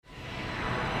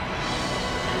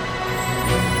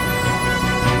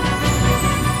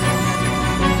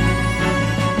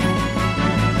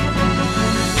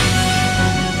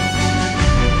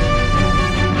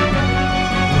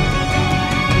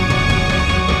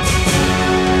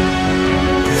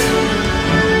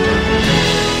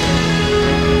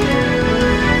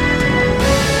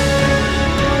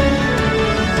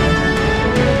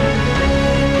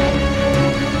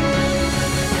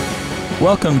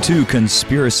Welcome to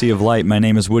Conspiracy of Light. My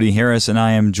name is Woody Harris, and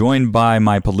I am joined by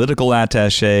my political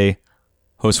attaché,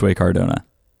 Josue Cardona.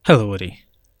 Hello, Woody.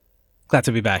 Glad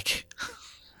to be back.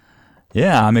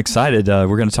 Yeah, I'm excited.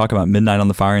 We're going to talk about Midnight on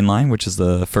the Firing Line, which is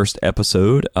the first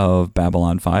episode of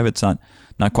Babylon 5. It's not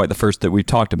quite the first that we've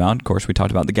talked about. Of course, we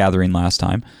talked about The Gathering last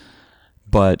time.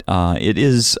 But it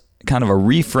is kind of a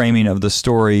reframing of the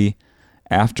story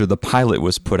after the pilot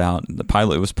was put out. The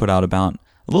pilot was put out about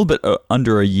a little bit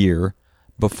under a year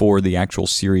before the actual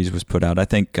series was put out. I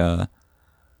think TBS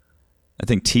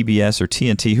or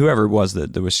TNT, whoever it was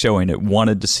that was showing it,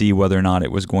 wanted to see whether or not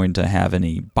it was going to have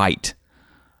any bite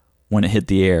when it hit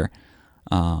the air.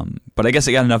 But I guess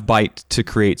it got enough bite to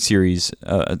create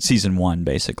season 1,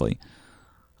 basically.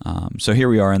 So here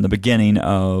we are in the beginning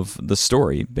of the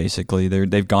story, basically.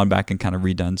 They've gone back and kind of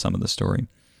redone some of the story.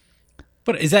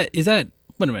 But is that wait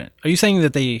a minute. Are you saying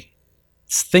that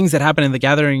things that happened in The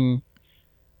Gathering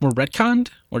were retconned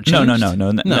or changed?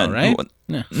 No, right?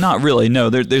 No. Not really. No,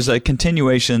 there's a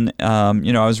continuation. I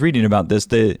was reading about this.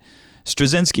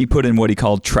 Straczynski put in what he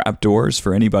called trapdoors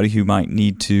for anybody who might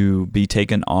need to be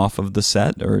taken off of the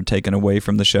set or taken away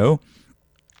from the show.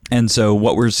 And so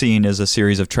what we're seeing is a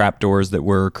series of trapdoors that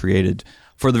were created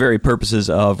for the very purposes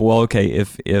of, well, okay,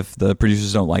 if the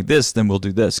producers don't like this, then we'll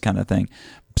do this kind of thing.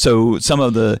 So some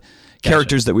of the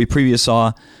characters that we previously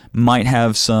saw might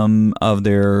have some of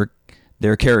their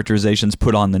characterizations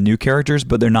put on the new characters,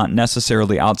 but they're not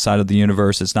necessarily outside of the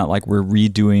universe. It's not like we're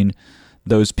redoing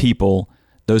those people.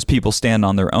 Those people stand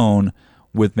on their own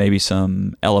with maybe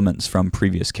some elements from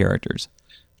previous characters.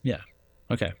 Yeah.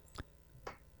 Okay.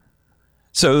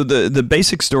 So the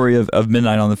basic story of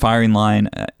Midnight on the Firing Line,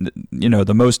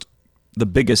 the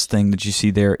biggest thing that you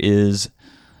see there is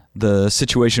the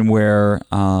situation where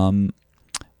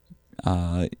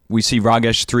we see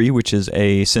Ragesh 3, which is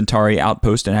a Centauri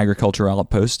outpost, an agricultural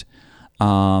outpost,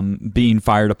 being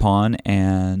fired upon,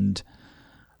 and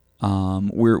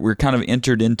we're kind of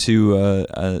entered into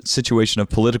a situation of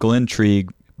political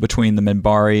intrigue between the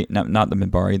Minbari, not the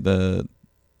Minbari, the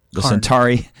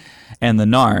Centauri and the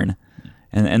Narn,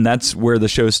 and that's where the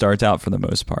show starts out for the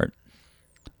most part.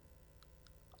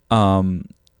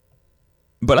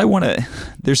 But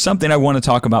there's something I want to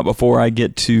talk about before I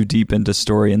get too deep into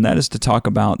story, and that is to talk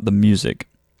about the music.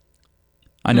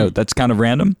 I know that's kind of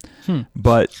random,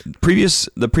 but the previous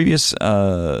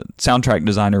soundtrack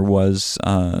designer was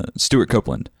Stuart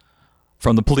Copeland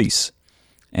from The Police,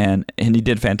 and he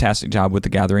did a fantastic job with The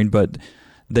Gathering. But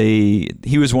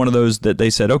he was one of those that they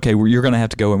said, okay, well, you're going to have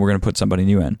to go and we're going to put somebody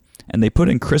new in, and they put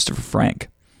in Christopher Frank.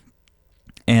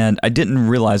 And I didn't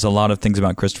realize a lot of things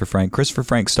about Christopher Frank. Christopher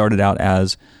Frank started out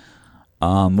as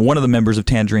one of the members of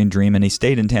Tangerine Dream, and he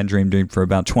stayed in Tangerine Dream for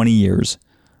about 20 years.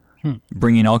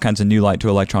 Bringing all kinds of new light to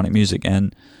electronic music.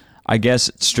 And I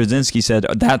guess Straczynski said,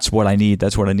 that's what I need.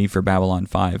 That's what I need for Babylon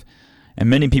 5. And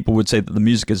many people would say that the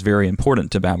music is very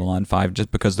important to Babylon 5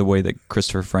 just because of the way that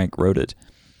Christopher Frank wrote it.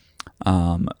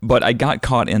 But I got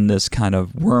caught in this kind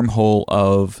of wormhole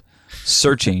of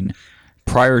searching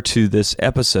prior to this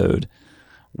episode,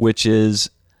 which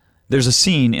is there's a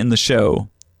scene in the show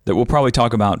that we'll probably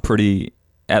talk about pretty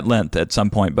at length at some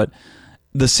point. But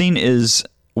the scene is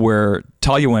where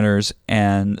Talia Winters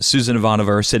and Susan Ivanova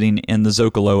are sitting in the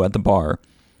Zocalo at the bar,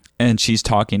 and she's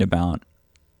talking about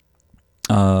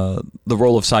the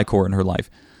role of Psycor in her life.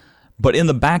 But in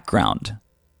the background,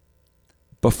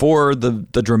 before the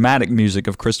dramatic music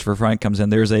of Christopher Frank comes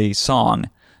in, there's a song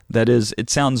that it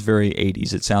sounds very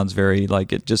 80s. It sounds very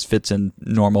like it just fits in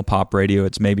normal pop radio.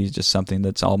 It's maybe just something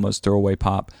that's almost throwaway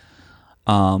pop.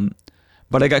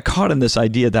 But I got caught in this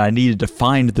idea that I needed to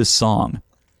find this song.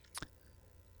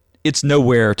 It's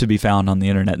nowhere to be found on the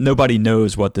internet. Nobody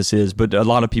knows what this is, but a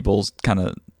lot of people kind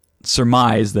of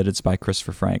surmise that it's by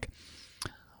Christopher Frank.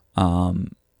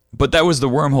 But that was the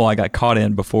wormhole I got caught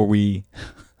in before we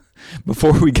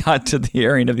got to the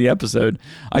airing of the episode.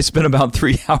 I spent about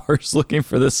 3 hours looking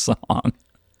for this song.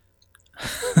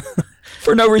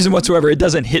 For no reason whatsoever. It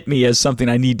doesn't hit me as something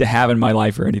I need to have in my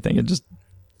life or anything. It just,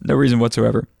 no reason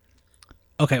whatsoever.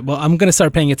 Okay, well, I'm going to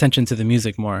start paying attention to the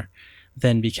music more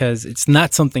then, because it's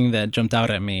not something that jumped out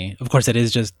at me. Of course, it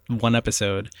is just one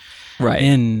episode. Right.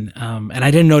 And I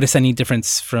didn't notice any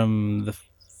difference from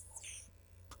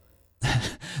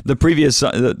the previous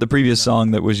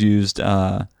song that was used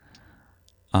in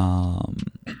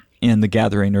The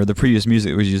Gathering, or the previous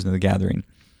music that was used in The Gathering.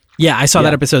 Yeah, I saw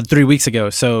that episode 3 weeks ago,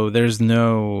 so there's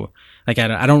no, like,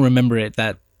 I don't remember it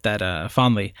that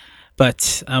fondly.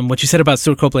 But what you said about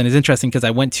Stuart Copeland is interesting, because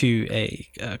I went to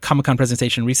a Comic-Con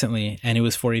presentation recently, and it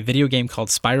was for a video game called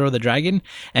Spyro the Dragon.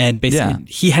 And basically,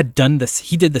 he had done this.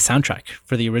 He did the soundtrack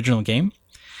for the original game.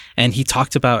 and he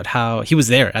talked about how he was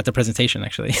there at the presentation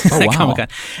actually Oh, at wow. Comic-Con,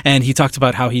 and he talked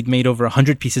about how he'd made over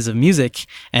 100 pieces of music,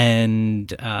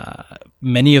 and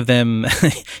many of them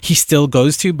he still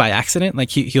goes to by accident. Like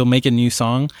he'll make a new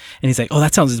song and he's like, oh,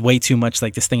 that sounds way too much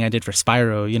like this thing I did for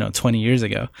Spyro 20 years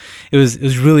ago. It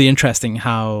was really interesting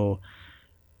how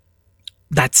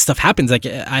that stuff happens. Like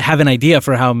I have an idea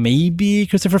for how maybe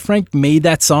Christopher Frank made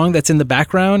that song that's in the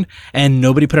background and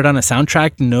nobody put it on a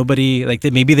soundtrack. Nobody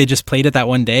maybe they just played it that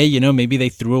one day, maybe they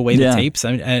threw away the tapes.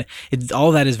 I mean,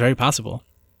 all that is very possible.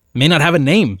 May not have a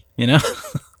name,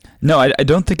 No, I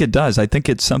don't think it does. I think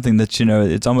it's something that,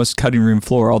 it's almost cutting room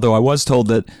floor. Although I was told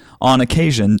that on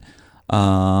occasion,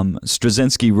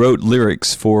 Straczynski wrote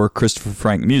lyrics for Christopher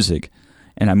Frank music.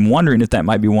 And I'm wondering if that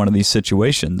might be one of these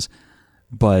situations.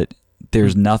 But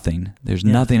there's nothing. There's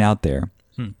nothing out there.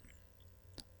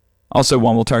 Also,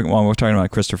 while we're talking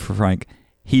about Christopher Frank,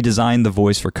 he designed the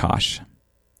voice for Kosh.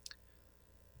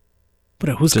 But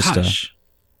who's Kosh?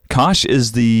 Kosh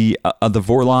is the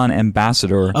Vorlon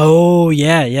ambassador. Oh,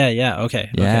 yeah. Okay.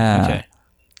 Yeah. Okay.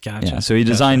 Gotcha. Yeah, so he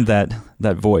designed that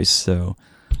voice. So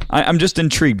I'm just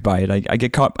intrigued by it. I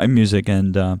get caught by music,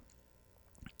 and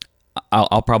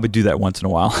I'll probably do that once in a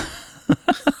while.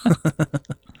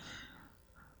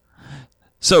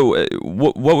 So,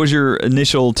 what was your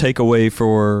initial takeaway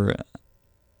for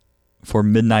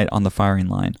Midnight on the Firing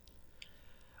Line?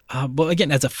 Well,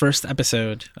 again, as a first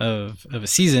episode of a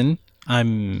season,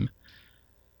 I'm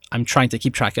trying to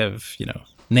keep track of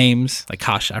names like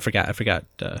Kosh. I forgot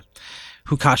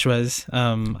who Kosh was.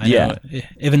 I know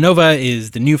Ivanova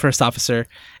is the new first officer,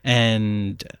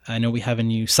 and I know we have a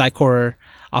new Psi Corps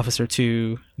officer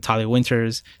too, Talia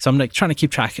Winters. So I'm trying to keep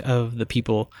track of the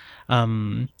people.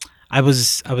 I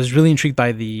was really intrigued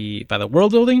by the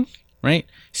world building, right?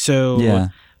 So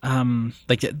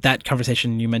that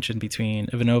conversation you mentioned between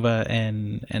Ivanova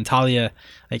and Talia,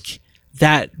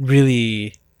 that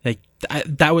really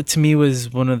that to me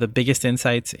was one of the biggest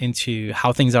insights into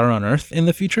how things are on Earth in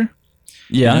the future.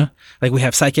 Yeah. We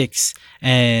have psychics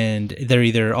and they're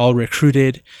either all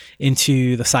recruited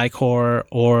into the Psi Corps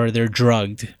or they're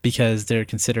drugged because they're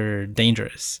considered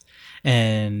dangerous.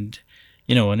 And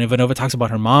when Ivanova talks about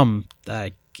her mom,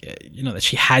 that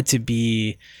she had to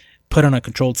be put on a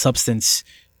controlled substance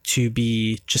to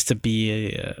be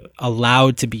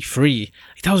allowed to be free.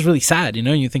 That was really sad.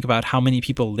 You think about how many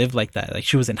people live like that.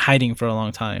 She was in hiding for a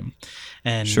long time,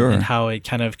 and how it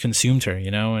kind of consumed her.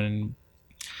 And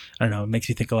I don't know. It makes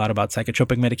me think a lot about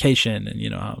psychotropic medication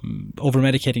and over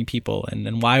medicating people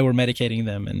and why we're medicating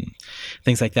them and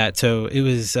things like that. So it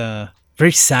was a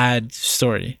very sad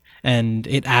story. And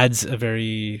it adds a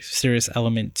very serious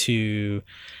element to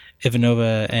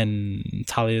Ivanova and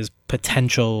Talia's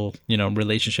potential,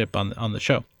 relationship on the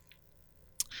show.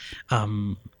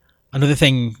 Another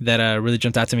thing that really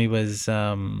jumped out to me was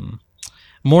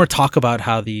more talk about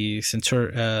how the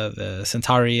Centauri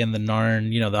and the Narn,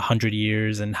 the 100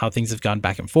 years and how things have gone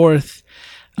back and forth.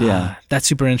 Yeah, that's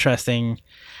super interesting.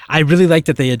 I really like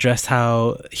that they addressed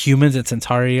how humans and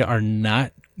Centauri are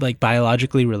not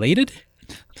biologically related.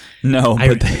 No,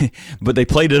 but they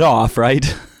played it off,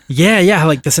 right?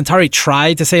 Yeah. The Centauri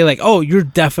tried to say oh,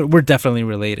 we're definitely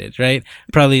related, right?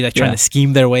 Probably trying to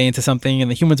scheme their way into something, and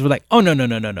the humans were like, oh no,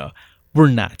 we're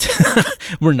not,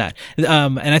 we're not.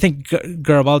 And I think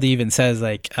Garibaldi even says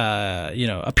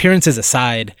appearances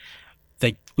aside,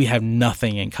 we have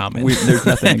nothing in common. There's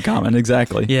nothing in common,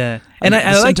 exactly. Yeah, and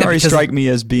I like that Centauri strike me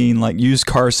as being used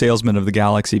car salesmen of the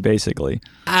galaxy, basically.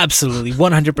 Absolutely,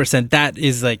 100%. That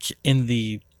is in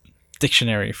the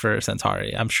dictionary for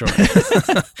Centauri, I'm sure.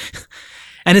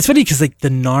 And it's funny because the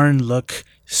Narn look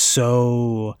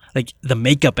so the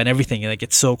makeup and everything,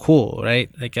 it's so cool, right?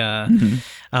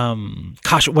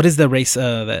 Kosh, what is the race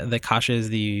that Kosh is?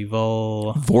 The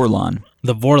Vorlon.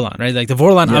 The Vorlon, right? The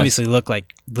Vorlon obviously look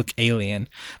alien.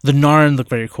 The Narn look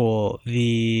very cool.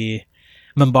 The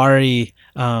Minbari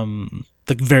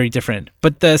look very different.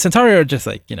 But the Centauri are just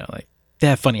they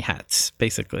have funny hats,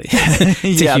 basically.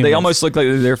 Yeah, they almost look like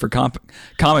they're there for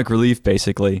comic relief,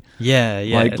 basically. Yeah.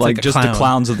 Like just the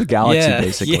clowns of the galaxy,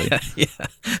 basically.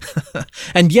 Yeah.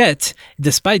 And yet,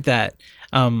 despite that,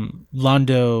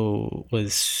 Londo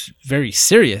was very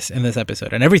serious in this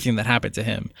episode, and everything that happened to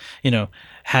him,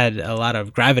 had a lot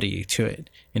of gravity to it.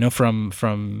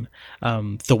 From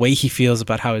the way he feels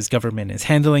about how his government is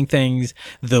handling things,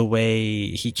 the way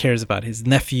he cares about his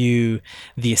nephew,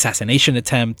 the assassination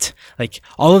attempt,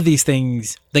 all of these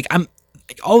things.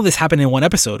 All of this happened in one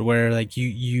episode where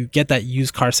you get that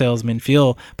used car salesman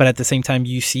feel, but at the same time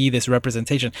you see this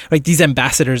representation. These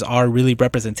ambassadors are really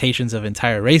representations of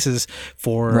entire races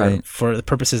for the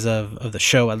purposes of the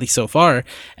show, at least so far.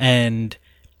 And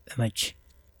like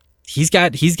he's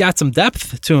got some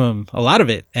depth to him, a lot of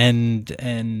it,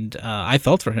 and I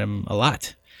felt for him a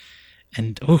lot,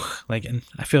 and and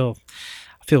I feel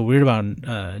weird about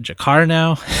G'Kar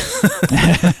now.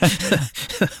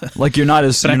 Like you're not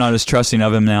as trusting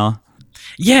of him now.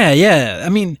 Yeah. I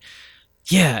mean,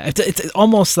 yeah, it's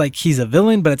almost like he's a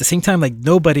villain, but at the same time, like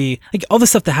nobody, like all the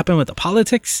stuff that happened with the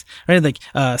politics, right? Like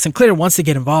Sinclair wants to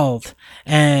get involved,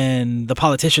 and the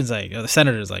politicians, like or the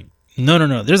senators, like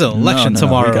no, there's an election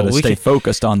tomorrow. We got to stay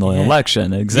focused on the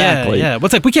election. Exactly. Yeah.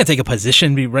 What's like we can't take a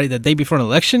position right the day before an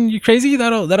election. You crazy?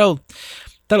 That'll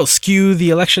skew the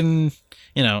election,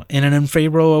 in an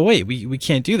unfavorable way. We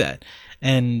can't do that.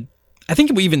 And I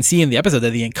think we even see in the episode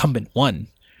that the incumbent won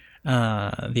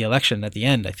the election at the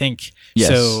end, I think. Yes.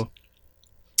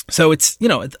 So it's,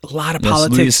 a lot of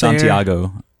politics. Luis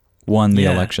Santiago won the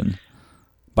election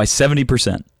by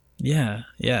 70%. Yeah.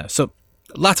 So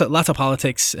lots of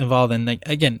politics involved, and like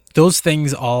again, those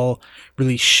things all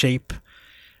really shape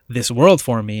this world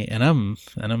for me, and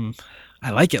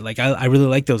I like it. Like I really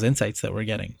like those insights that we're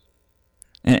getting.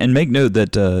 And make note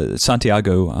that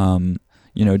Santiago,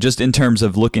 just in terms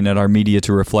of looking at our media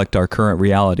to reflect our current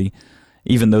reality,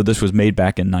 even though this was made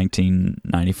back in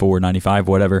 1994, 95,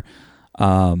 whatever,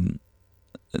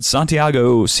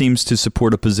 Santiago seems to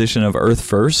support a position of Earth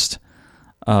first,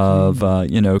 of,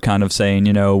 kind of saying,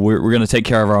 we're going to take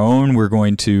care of our own. We're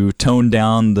going to tone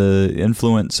down the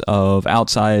influence of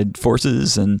outside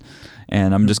forces, and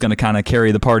I'm just going to kind of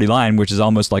carry the party line, which is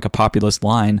almost like a populist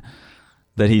line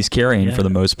that he's carrying for the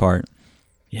most part.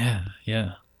 Yeah.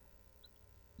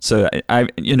 So I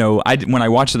when I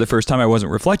watched it the first time, I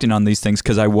wasn't reflecting on these things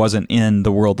because I wasn't in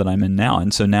the world that I'm in now,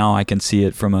 and so now I can see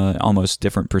it from a almost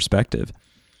different perspective.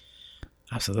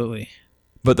 Absolutely.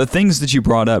 But the things that you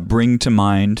brought up bring to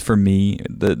mind for me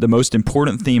the most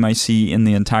important theme I see in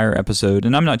the entire episode,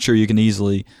 and I'm not sure you can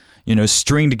easily,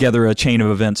 string together a chain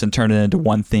of events and turn it into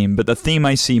one theme, but the theme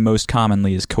I see most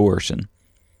commonly is coercion.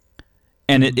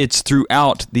 And it's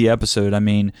throughout the episode. I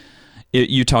mean,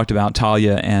 you talked about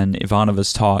Talia and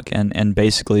Ivanova's talk, and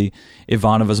basically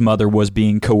Ivanova's mother was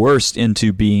being coerced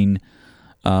into being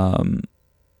someone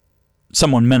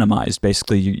minimized.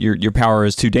 Basically, your power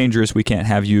is too dangerous. We can't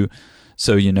have you.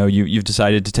 So, you've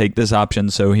decided to take this option.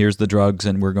 So here's the drugs,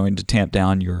 and we're going to tamp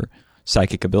down your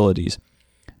psychic abilities.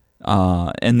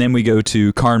 And then we go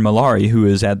to Karn Malari, who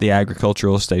is at the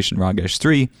agricultural station Ragesh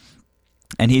 3.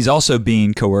 And he's also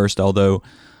being coerced, although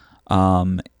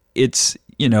it's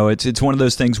one of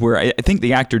those things where I think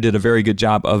the actor did a very good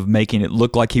job of making it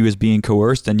look like he was being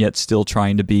coerced and yet still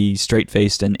trying to be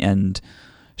straight-faced and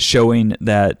showing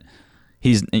that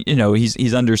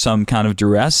he's under some kind of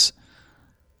duress.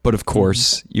 But of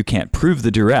course, you can't prove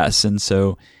the duress, and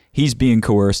so he's being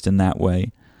coerced in that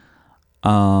way.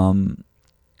 When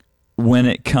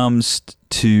it comes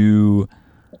to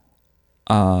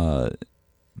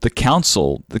the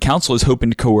council is hoping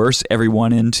to coerce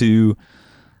everyone into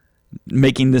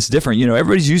making this different.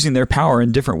 Everybody's using their power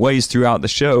in different ways throughout the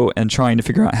show and trying to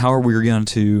figure out how are we going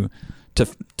to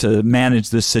manage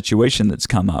this situation that's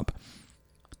come up.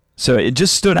 So it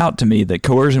just stood out to me that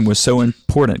coercion was so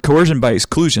important. Coercion by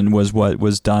exclusion was what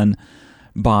was done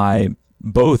by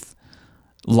both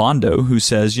Londo, who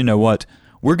says, you know what,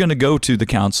 we're going to go to the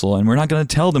council and we're not going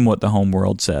to tell them what the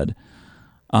homeworld said.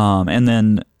 And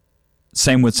then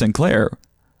same with Sinclair.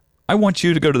 I want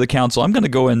you to go to the council. I'm going to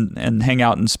go and hang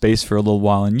out in space for a little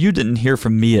while, and you didn't hear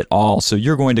from me at all, so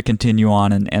you're going to continue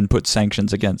on and put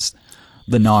sanctions against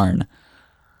the Narn.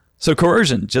 So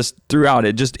coercion just throughout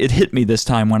it hit me this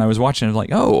time when I was watching it,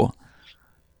 like, oh,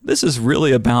 this is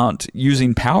really about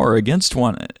using power against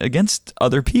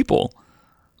other people.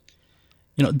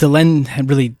 Delenn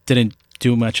really didn't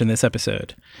do much in this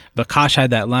episode, but Kosh had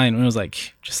that line when it was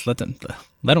like, just let them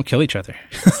kill each other.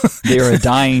 They are a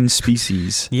dying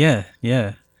species. Yeah.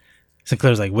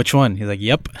 Sinclair's like, which one? He's like,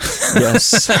 yep.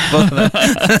 Yes.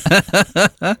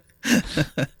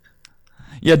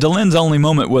 Yeah, Delenn's only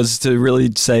moment was to really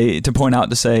point out,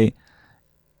 that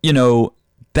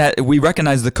we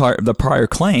recognize the prior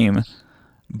claim,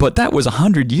 but that was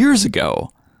 100 years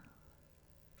ago.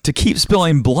 To keep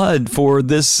spilling blood for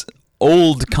this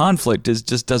old conflict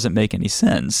just doesn't make any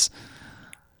sense.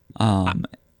 And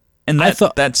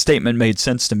that statement made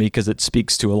sense to me because it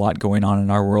speaks to a lot going on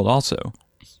in our world also.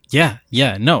 Yeah,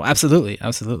 no, absolutely.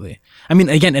 I mean,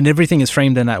 again, and everything is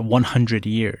framed in that 100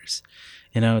 years.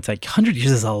 It's like 100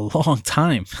 years is a long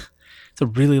time. It's a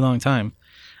really long time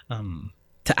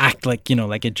to act like,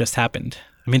 like it just happened.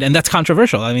 I mean, and that's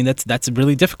controversial. I mean, that's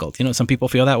really difficult. Some people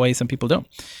feel that way, some people don't.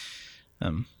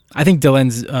 I think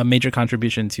Delenn's major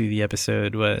contribution to the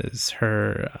episode was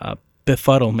her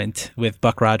befuddlement with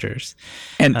Buck Rogers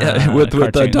and with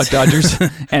the Duck Dodgers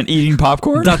and eating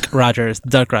popcorn. Duck Rogers.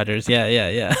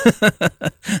 Yeah.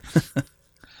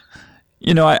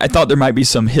 You know, I thought there might be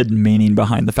some hidden meaning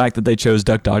behind the fact that they chose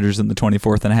Duck Dodgers in the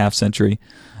 24th and a half century.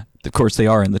 Of course, they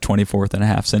are in the 24th and a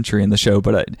half century in the show,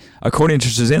 but according to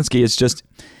Straczynski, it's just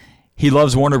he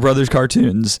loves Warner Brothers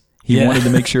cartoons. He wanted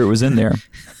to make sure it was in there.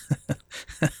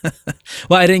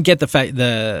 Well, I didn't get the fact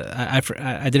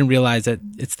I didn't realize that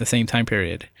it's the same time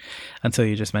period until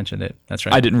you just mentioned it. That's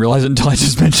right. I didn't realize it until I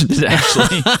just mentioned it.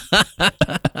 Actually,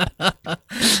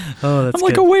 that's I'm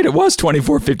like, oh wait, it was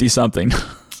 2450 something.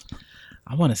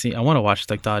 I want to watch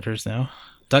Duck Dodgers now.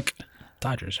 Duck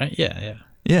Dodgers, right? Yeah.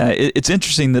 Yeah, it's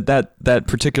interesting that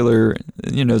particular,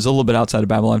 you know, is a little bit outside of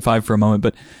Babylon 5 for a moment,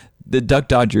 but the Duck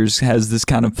Dodgers has this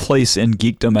kind of place in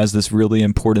geekdom as this really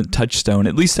important touchstone.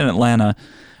 At least in Atlanta,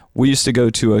 we used to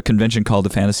go to a convention called the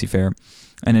Fantasy Fair,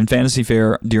 and in Fantasy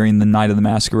Fair, during the Night of the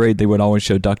Masquerade, they would always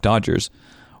show Duck Dodgers.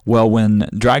 Well, when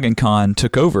Dragon Con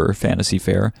took over Fantasy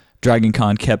Fair, Dragon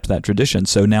Con kept that tradition,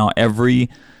 so now every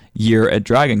year at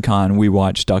Dragon Con, we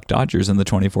watch Duck Dodgers in the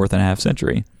 24th and a half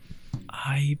century.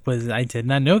 I did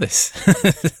not know this.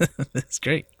 That's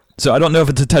great. So I don't know if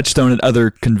it's a touchstone at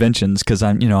other conventions because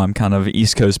I'm kind of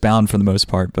East Coast bound for the most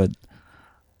part, but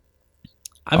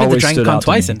I've been to Dragon Con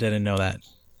twice and didn't know that.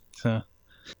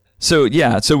 So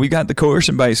we got the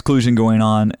coercion by exclusion going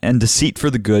on and deceit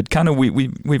for the good. Kind of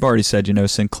we've already said, you know,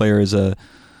 Sinclair is a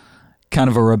kind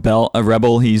of a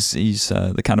rebel. He's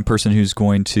the kind of person who's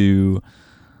going to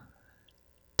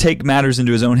take matters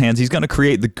into his own hands. He's going to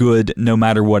create the good no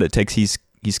matter what it takes. He's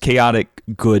chaotic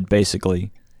good,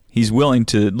 basically. He's willing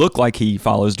to look like he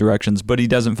follows directions, but he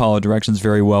doesn't follow directions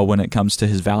very well when it comes to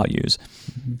his values.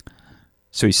 Mm-hmm.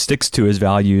 So he sticks to his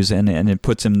values, and it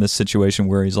puts him in this situation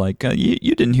where he's like,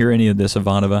 you didn't hear any of this,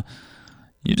 Ivanova.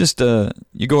 You just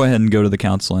you go ahead and go to the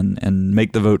council and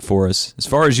make the vote for us. As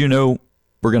far as you know,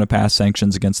 we're going to pass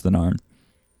sanctions against the Narn.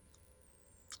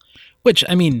 Which,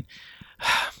 I mean,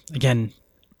 again,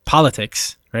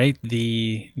 politics, right?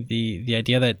 The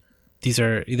idea that these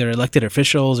are either elected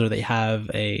officials or they have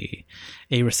a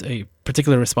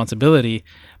particular responsibility,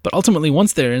 but ultimately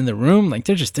once they're in the room, like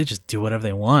they just do whatever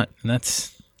they want, and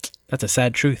that's a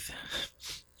sad truth.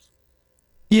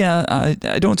 Yeah,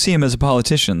 I don't see him as a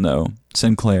politician though,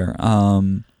 Sinclair.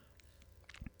 But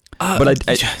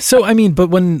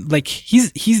when like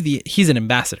he's an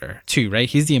ambassador too, right?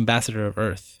 He's the ambassador of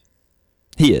Earth.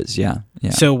 He is, yeah.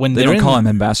 So when they don't call him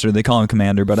ambassador, they call him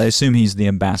commander, but I assume he's the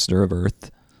ambassador of Earth.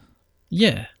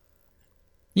 Yeah.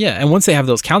 And once they have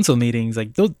those council meetings,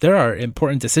 like there are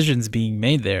important decisions being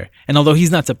made there. And although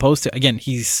he's not supposed to, again,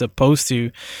 he's supposed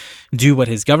to do what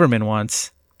his government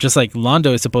wants, just like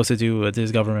Londo is supposed to do what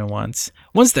his government wants.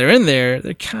 Once they're in there,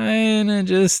 they're kind of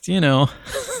just, you know,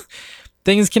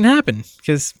 things can happen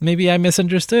because maybe I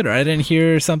misunderstood or I didn't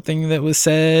hear something that was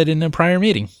said in a prior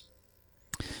meeting.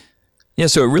 Yeah,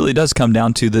 so it really does come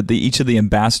down to that each of the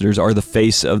ambassadors are the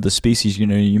face of the species. You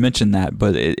know, you mentioned that,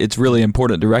 but it's really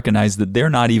important to recognize that they're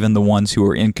not even the ones who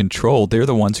are in control. They're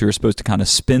the ones who are supposed to kind of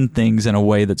spin things in a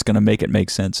way that's going to make it make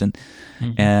sense and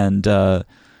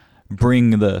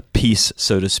bring the peace,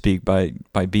 so to speak, by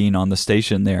being on the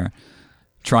station there,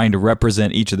 trying to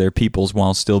represent each of their peoples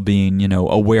while still being, you know,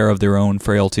 aware of their own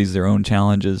frailties, their own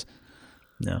challenges.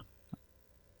 Yeah.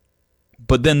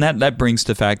 But then that brings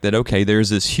to the fact that, okay, there's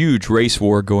this huge race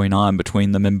war going on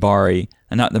between the Minbari,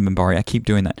 and not the Minbari, I keep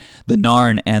doing that, the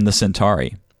Narn and the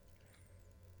Centauri.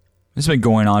 It's been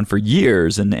going on for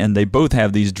years, and they both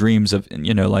have these dreams of,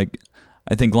 you know, like,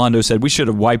 I think Londo said, we should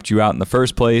have wiped you out in the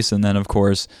first place, and then, of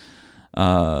course,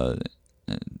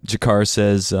 G'Kar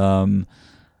says,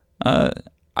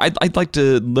 I'd like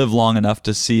to live long enough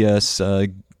to see us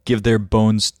give their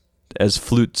bones as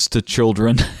flutes to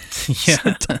children.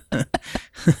 Yeah.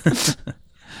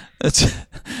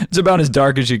 It's about as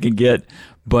dark as you can get,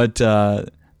 but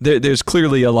there's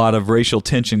clearly a lot of racial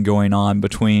tension going on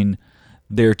between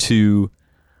their two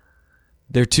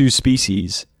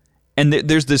species, and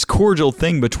there's this cordial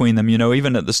thing between them. You know,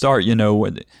 even at the start, you know,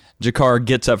 when G'Kar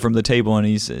gets up from the table and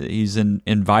he's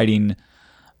inviting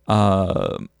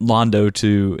Londo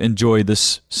to enjoy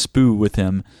this spoo with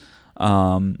him.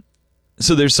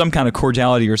 So there's some kind of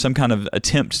cordiality or some kind of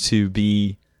attempt to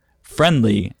be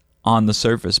friendly on the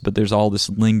surface, but there's all this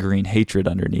lingering hatred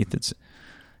underneath. It's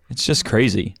just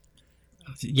crazy.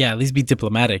 Yeah, at least be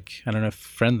diplomatic. I don't know if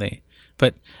friendly,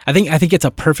 but I think it's a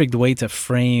perfect way to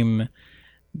frame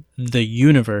the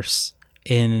universe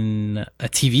in a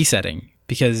TV setting,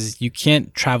 because you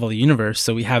can't travel the universe.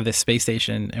 So we have this space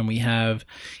station and we have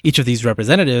each of these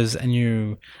representatives,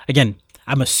 and again,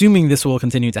 I'm assuming this will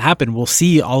continue to happen. We'll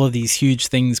see all of these huge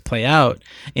things play out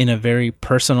in a very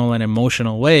personal and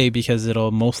emotional way, because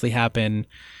it'll mostly happen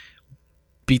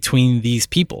between these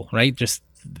people, right? Just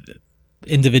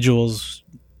individuals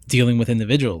dealing with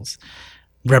individuals,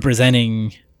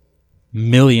 representing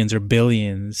millions or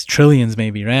billions, trillions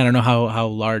maybe, right? I don't know how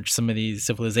large some of these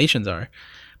civilizations are,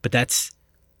 but that's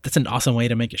an awesome way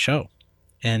to make a show.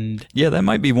 And yeah, that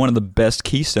might be one of the best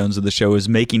keystones of the show, is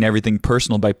making everything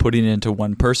personal by putting it into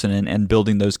one person and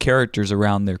building those characters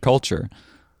around their culture.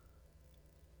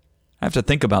 I have to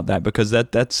think about that, because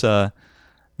that's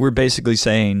we're basically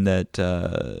saying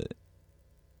that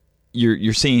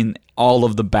you're seeing all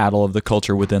of the battle of the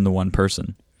culture within the one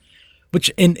person,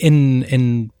 which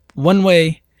in one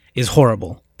way is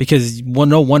horrible, because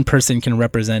no one person can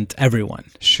represent everyone.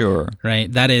 Sure.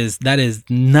 Right? That is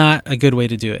not a good way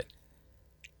to do it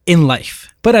in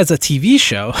life. But as a TV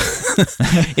show,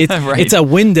 it's a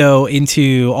window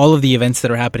into all of the events that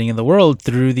are happening in the world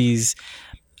through these,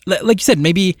 like you said,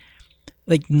 maybe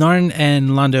like Narn and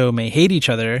Londo may hate each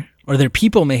other, or their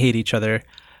people may hate each other,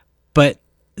 but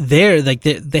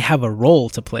they have a role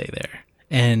to play there.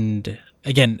 And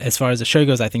again, as far as the show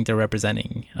goes, I think they're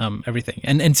representing everything.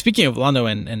 And speaking of Londo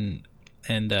and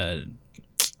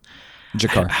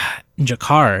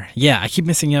Jakar, yeah, I keep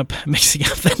mixing up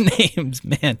the names,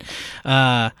 man.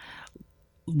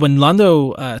 When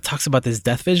Londo talks about this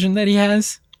death vision that he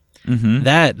has,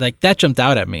 that jumped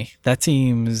out at me. That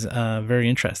seems very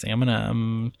interesting.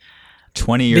 I'm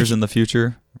 20 years in the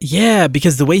future. Yeah,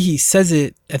 because the way he says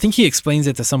it, I think he explains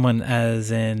it to someone as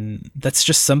in that's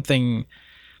just something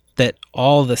that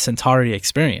all the Centauri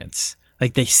experience.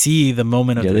 Like they see the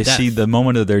moment of their death. Yeah, they see the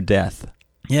moment of their death.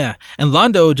 Yeah, and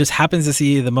Londo just happens to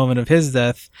see the moment of his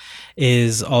death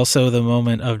is also the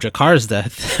moment of Jakar's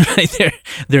death. Right,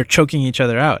 they're choking each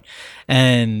other out,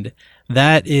 and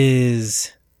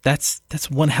that's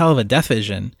one hell of a death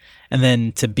vision. And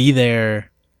then to be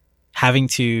there, having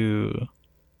to,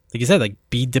 like you said, like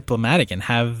be diplomatic and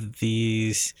have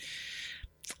these.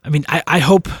 I mean, I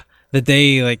hope that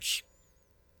they like.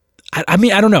 I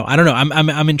mean, I don't know.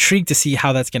 I'm intrigued to see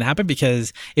how that's going to happen,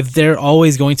 because if they're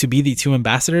always going to be the two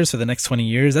ambassadors for the next 20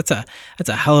 years, that's a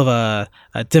hell of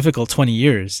a difficult 20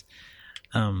 years.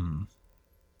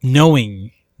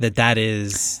 Knowing that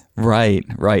is right.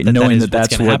 Knowing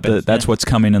that's what's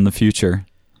coming in the future.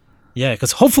 Yeah,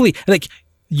 because hopefully, like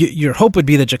your hope would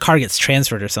be that Jakar gets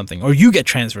transferred or something, or you get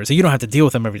transferred, so you don't have to deal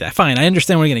with them every day. Fine, I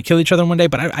understand we're going to kill each other one day,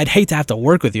 but I'd hate to have to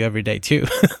work with you every day too.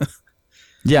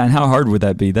 Yeah, and how hard would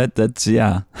that be? That's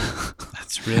yeah.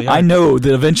 That's really hard. I know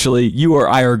that eventually you or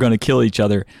I are going to kill each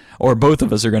other, or both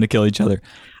of us are going to kill each other.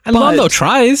 And Londo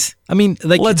tries. I mean,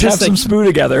 like, let's have some spoo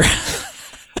together.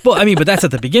 Well, I mean, but that's at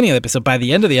the beginning of the episode. By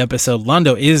the end of the episode,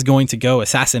 Londo is going to go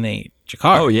assassinate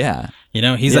Jakar. Oh yeah. You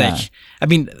know, he's like, I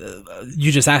mean,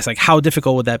 you just asked, like, how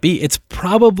difficult would that be? It's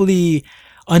probably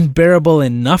unbearable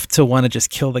enough to want to just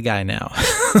kill the guy now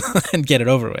and get it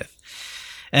over with.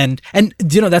 And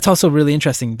you know, that's also really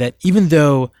interesting that even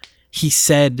though he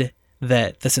said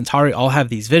that the Centauri all have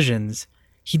these visions,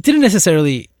 he didn't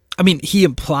necessarily, I mean, he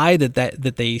implied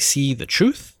that they see the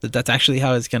truth, that's actually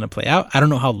how it's going to play out. I don't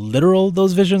know how literal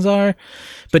those visions are,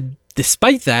 but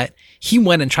despite that, he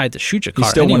went and tried to shoot Jakar. He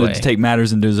still wanted to take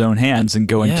matters into his own hands and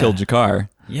go and kill Jakar.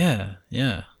 Yeah.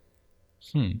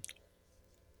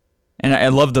 And I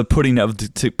love the putting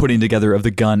together of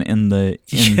the gun in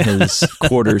his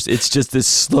quarters. It's just this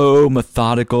slow,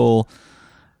 methodical,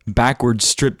 backward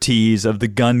striptease of the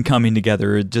gun coming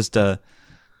together. It just, of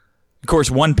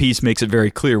course, one piece makes it very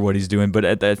clear what he's doing, but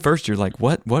at first you're like,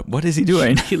 what is he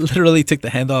doing? He literally took the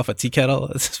handle off a tea kettle.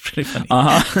 It's pretty funny.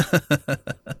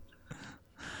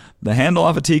 The handle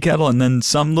off a tea kettle, and then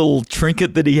some little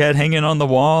trinket that he had hanging on the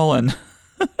wall, and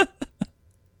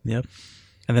yep.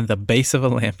 And then the base of a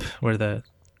lamp, where the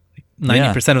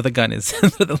 90% of the gun is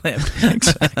for the lamp.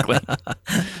 Exactly.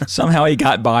 Somehow he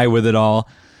got by with it all.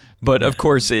 But of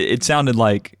course, it sounded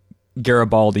like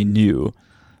Garibaldi knew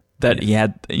that he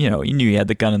had, he knew he had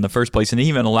the gun in the first place, and he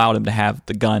even allowed him to have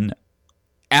the gun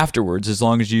afterwards, as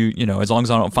long as as long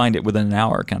as I don't find it within an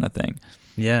hour, kind of thing.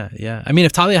 Yeah. I mean,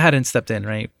 if Talia hadn't stepped in,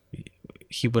 right,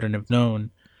 he wouldn't have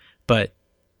known. But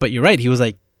you're right. He was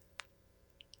like,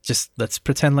 just let's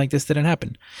pretend like this didn't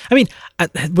happen. I mean,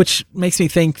 which makes me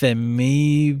think that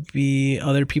maybe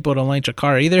other people don't like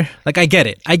Jakar either. Like, I get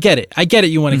it.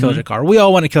 You want to kill Jakar. We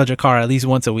all want to kill Jakar at least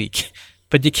once a week,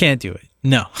 but you can't do it.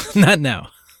 No, not now.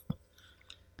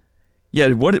 Yeah,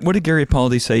 what did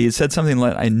Garibaldi say? He said something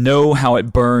like, I know how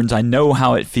it burns, I know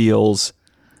how it feels.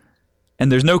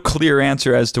 And there's no clear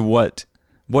answer as to what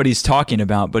what he's talking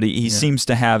about, but he seems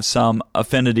to have some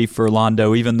affinity for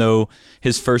Londo, even though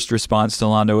his first response to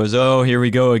Londo was, "Oh, here we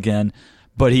go again."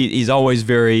 But he's always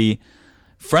very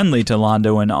friendly to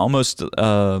Londo and almost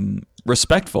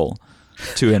respectful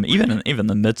to him, even in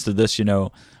the midst of this.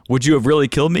 Would you have really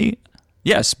killed me?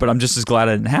 Yes, but I'm just as glad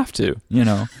I didn't have to.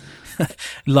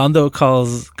 Londo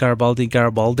calls Garibaldi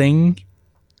Garibalding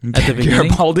at the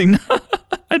beginning. Garibalding?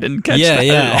 I didn't catch that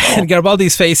at all. And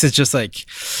Garibaldi's face is just like,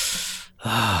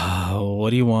 oh,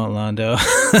 what do you want, Londo?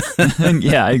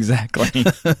 Yeah, exactly.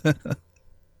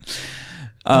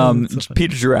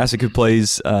 Peter Jurasik, who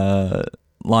plays Londo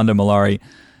Mollari,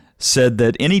 said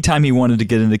that anytime he wanted to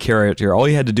get into character, all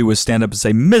he had to do was stand up and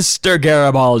say, "Mr.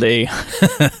 Garibaldi."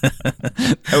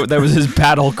 That was his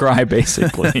battle cry,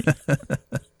 basically.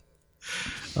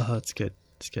 Oh, that's good.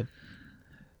 That's good.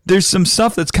 There's some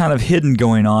stuff that's kind of hidden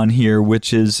going on here,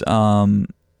 which is, how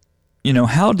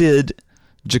did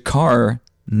G'Kar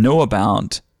know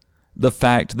about the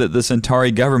fact that the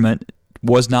Centauri government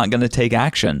was not going to take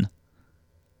action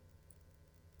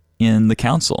in the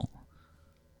council?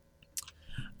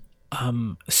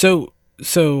 So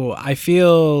I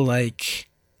feel like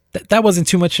that wasn't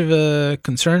too much of a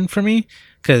concern for me,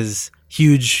 because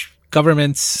huge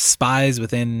governments, spies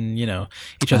within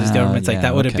each other's governments, like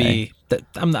that wouldn't be that.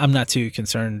 I'm not too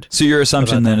concerned. So your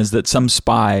assumption then is that some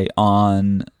spy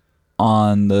on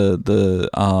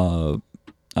the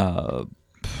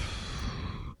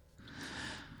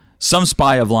some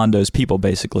spy of Londo's people,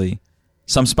 basically,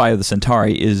 some spy of the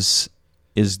Centauri is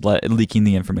leaking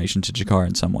the information to G'Kar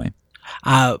in some way.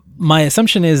 My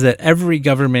assumption is that every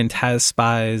government has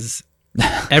spies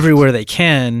everywhere they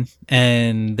can,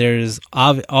 and there's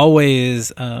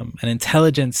always an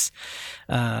intelligence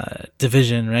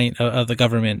division, right, of the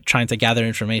government trying to gather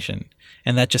information,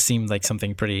 and that just seemed like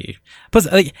something pretty. Plus,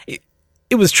 like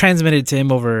it was transmitted to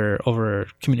him over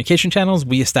communication channels.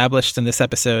 We established in this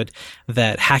episode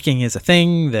that hacking is a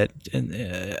thing, that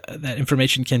that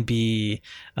information can be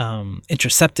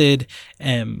intercepted,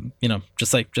 and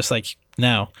just like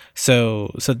now.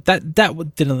 So that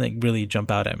didn't like really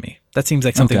jump out at me. That seems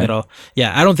like something I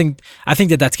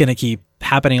think that's going to keep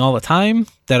happening all the time.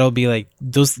 That'll be like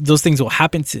those things will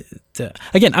happen to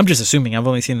again, I'm just assuming. I've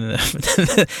only seen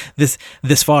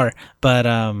this far, but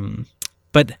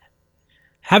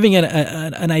having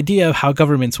an idea of how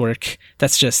governments work,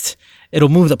 that's just, it'll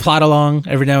move the plot along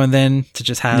every now and then to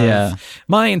just have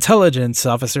my intelligence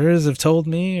officers have told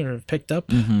me or picked up.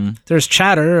 Mm-hmm. There's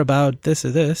chatter about this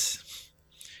or this.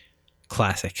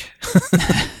 Classic.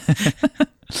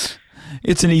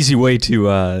 It's an easy way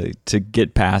to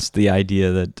get past the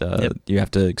idea that you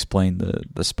have to explain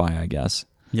the spy, I guess.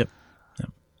 Yep.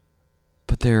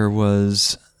 But there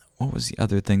was... what was the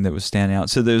other thing that was standing out?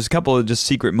 So there's a couple of just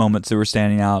secret moments that were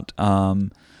standing out.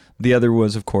 The other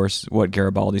was, of course, what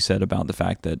Garibaldi said about the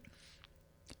fact that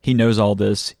he knows all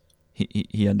this.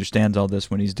 He understands all this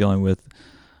when he's dealing with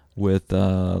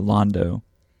Londo.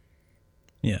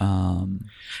 Yeah.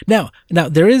 Now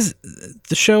there is,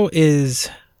 the show is,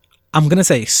 I'm gonna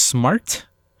say, smart,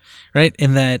 right?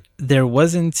 In that there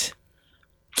was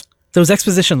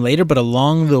exposition later, but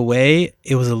along the way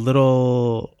it was a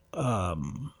little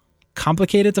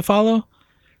complicated to follow.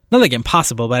 Not like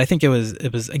impossible, but I think it was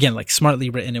again like smartly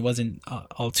written. It wasn't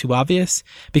all too obvious,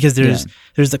 because there's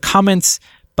the comments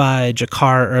by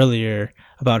G'Kar earlier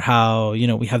about how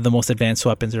we have the most advanced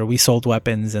weapons, or we sold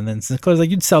weapons, and then Sinclair's like,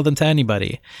 you'd sell them to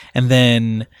anybody. And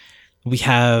then we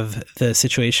have the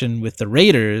situation with the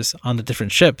raiders on the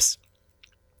different ships,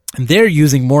 and they're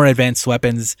using more advanced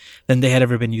weapons than they had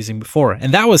ever been using before.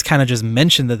 And that was kind of just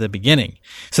mentioned at the beginning.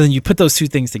 So then you put those two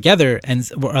things together,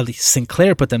 or at least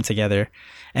Sinclair put them together,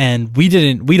 and we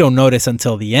don't notice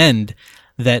until the end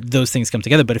that those things come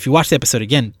together. But if you watch the episode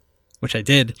again, which I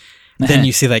did, then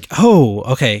you see like, oh,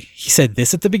 okay, he said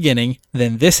this at the beginning,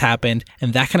 then this happened,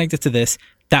 and that connected to this.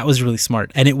 That was really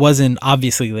smart. And it wasn't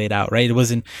obviously laid out, right? They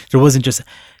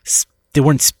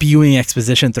weren't spewing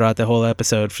exposition throughout the whole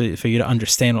episode for you to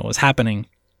understand what was happening,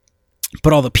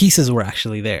 but all the pieces were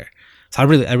actually there. So I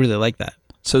really like that.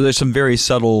 So there's some very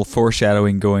subtle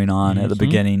foreshadowing going on at the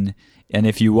beginning, and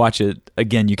if you watch it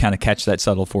again, you kind of catch that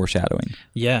subtle foreshadowing.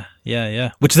 Yeah.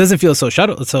 Which doesn't feel so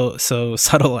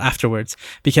subtle afterwards,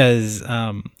 because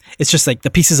it's just like the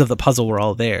pieces of the puzzle were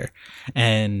all there,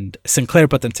 and Sinclair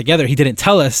put them together. He didn't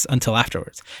tell us until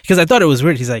afterwards, because I thought it was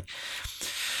weird. He's like,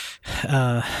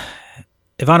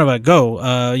 Ivanova,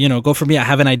 go for me. I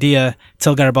have an idea.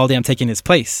 Tell Garibaldi I'm taking his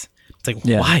place. It's like,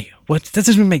 why? What? That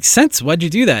doesn't make sense. Why'd you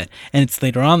do that? And it's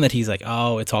later on that he's like,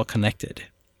 oh, it's all connected.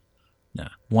 No.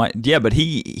 Why? Yeah, but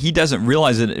he doesn't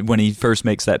realize it when he first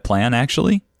makes that plan,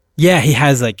 actually. Yeah, he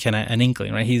has like kind of an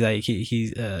inkling, right? He's like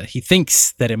he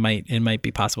thinks that it might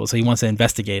be possible, so he wants to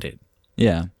investigate it.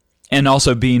 Yeah, and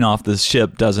also being off the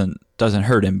ship doesn't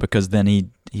hurt him, because then he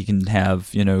can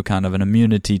have, kind of an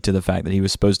immunity to the fact that he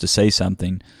was supposed to say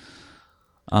something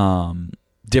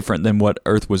different than what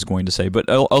Earth was going to say. But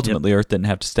ultimately, Earth didn't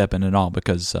have to step in at all,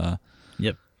 because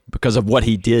because of what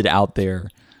he did out there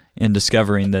in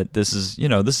discovering that this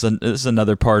is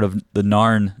another part of the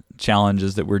Narn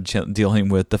challenges that we're dealing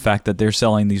with. The fact that they're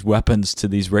selling these weapons to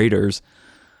these raiders.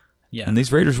 Yeah. And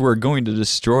these raiders were going to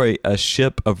destroy a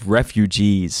ship of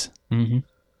refugees. Mm-hmm.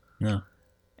 Yeah.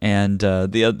 And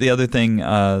the other thing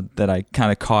that I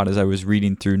kind of caught as I was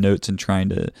reading through notes and trying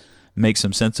to make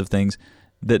some sense of things,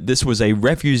 that this was a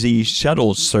refugee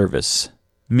shuttle service,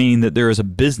 meaning that there is a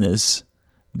business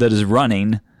that is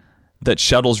running that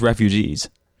shuttles refugees.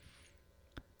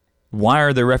 Why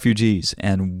are there refugees,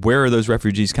 and where are those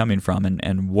refugees coming from,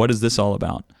 and what is this all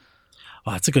about?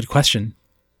 Oh, that's a good question.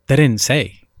 They didn't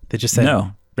say. They just said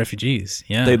no. Refugees.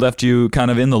 Yeah. They left you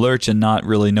kind of in the lurch and not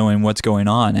really knowing what's going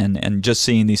on, and just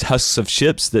seeing these husks of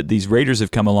ships that these raiders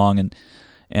have come along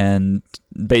and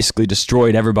basically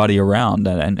destroyed everybody around,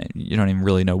 and you don't even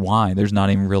really know why. There's not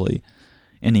even really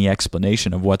any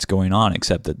explanation of what's going on,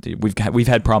 except that we've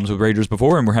had problems with raiders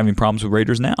before, and we're having problems with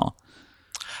raiders now.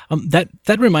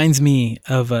 That reminds me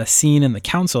of a scene in the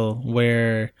council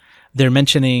where they're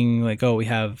mentioning like, oh, we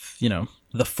have,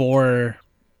 the 4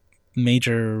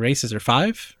 major races, or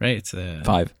 5, right? It's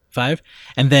 5.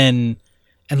 And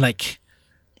like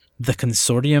the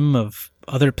consortium of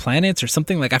other planets or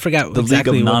something, like I forgot the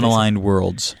exactly. League of Non-Aligned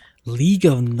Worlds. League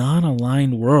of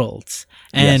Non-Aligned Worlds.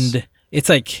 And It's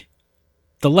like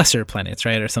the lesser planets,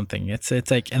 right? Or something. It's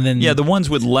like, and then the ones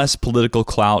with less political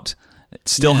clout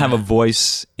still have a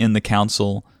voice in the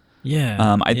council.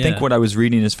 Yeah. I think what I was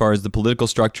reading as far as the political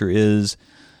structure is,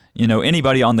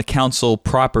 anybody on the council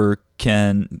proper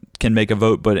can make a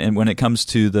vote, but when it comes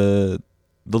to the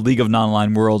League of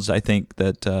Non-Aligned Worlds, I think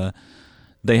that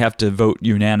they have to vote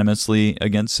unanimously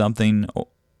against something,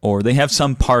 or they have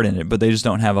some part in it, but they just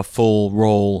don't have a full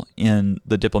role in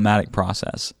the diplomatic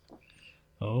process.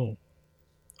 Oh,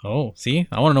 see,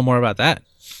 I want to know more about that.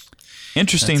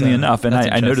 Interestingly enough, and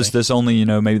I noticed this only,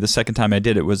 maybe the second time I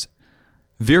did it, was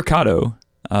Vir Cado,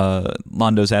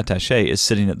 Londo's attaché, is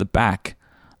sitting at the back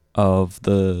of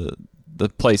the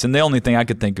place. And the only thing I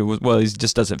could think of was, well, he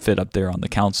just doesn't fit up there on the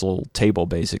council table,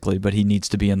 basically, but he needs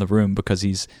to be in the room because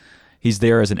he's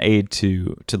there as an aide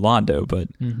to Londo. But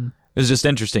it was just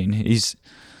interesting.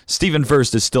 Stephen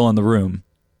Furst is still in the room.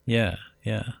 Yeah.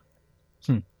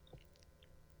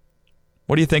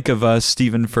 What do you think of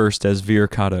Stephen Furst as Vir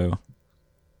Cado?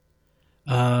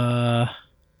 I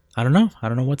don't know. I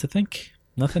don't know what to think.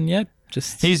 Nothing yet.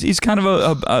 Just he's kind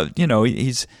of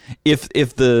he's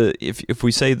if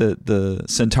we say that the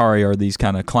Centauri are these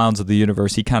kind of clowns of the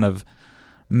universe, he kind of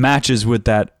matches with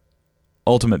that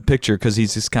ultimate picture, because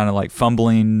he's just kind of like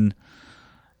fumbling.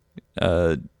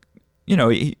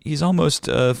 He's almost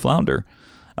Flounder.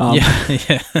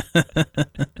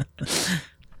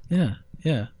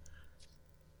 Yeah.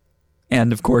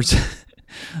 And of course,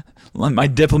 my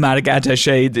diplomatic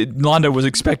attaché, Londo was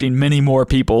expecting many more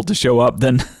people to show up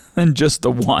than just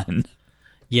the one.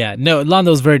 Yeah, no,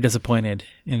 Londo's very disappointed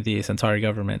in the Centauri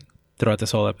government throughout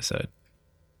this whole episode.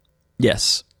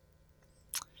 Yes.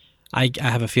 I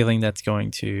have a feeling that's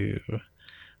going to...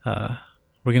 we're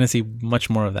going to see much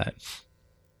more of that.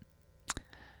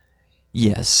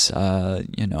 Yes,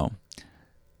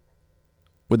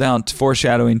 without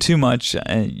foreshadowing too much...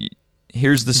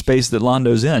 here's the space that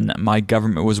Londo's in. My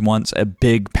government was once a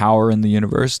big power in the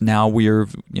universe. Now we're,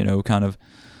 kind of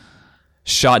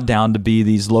shot down to be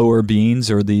these lower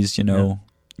beings, or these,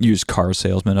 used car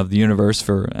salesmen of the universe.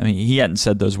 He hadn't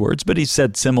said those words, but he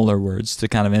said similar words to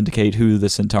kind of indicate who the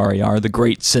Centauri are, the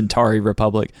Great Centauri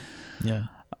Republic. Yeah.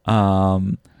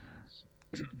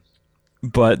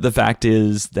 But the fact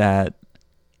is that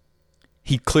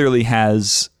he clearly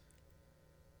has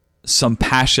some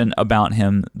passion about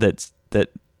him that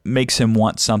makes him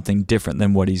want something different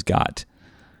than what he's got.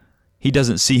 He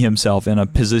doesn't see himself in a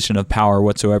position of power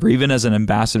whatsoever, even as an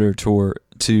ambassador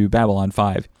to Babylon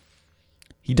 5.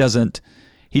 He doesn't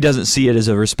see it as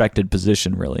a respected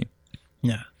position, really.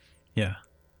 Yeah.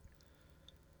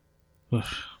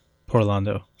 Oof. Poor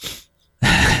Londo.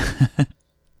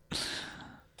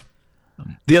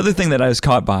 The other thing that I was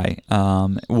caught by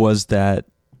was that,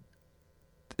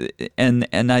 and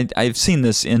I've seen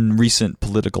this in recent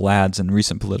political ads and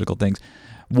recent political things,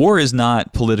 war is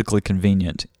not politically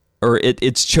convenient, or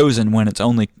it's chosen when it's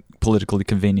only politically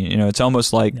convenient. It's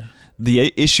almost like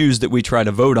the issues that we try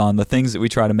to vote on, the things that we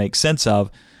try to make sense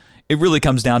of, it really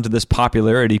comes down to this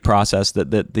popularity process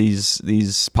that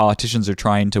these politicians are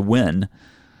trying to win,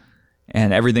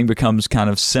 and everything becomes kind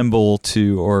of symbol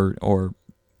to or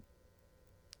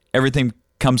everything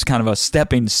comes kind of a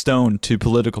stepping stone to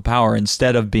political power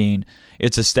instead of being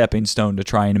it's a stepping stone to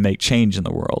trying to make change in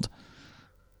the world.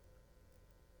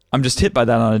 I'm just hit by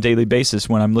that on a daily basis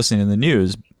when I'm listening to the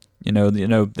news.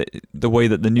 The way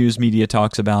that the news media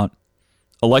talks about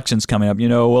elections coming up.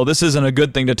 Well, this isn't a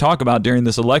good thing to talk about during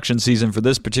this election season for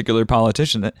this particular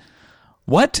politician.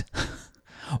 What?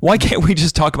 Why can't we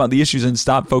just talk about the issues and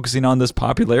stop focusing on this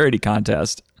popularity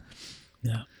contest?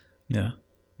 Yeah. Yeah.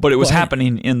 But it was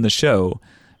happening in the show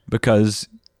because,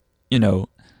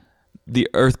 the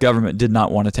Earth government did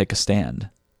not want to take a stand.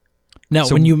 Now,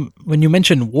 when you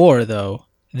mention war, though,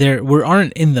 we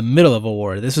aren't in the middle of a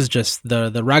war. This was just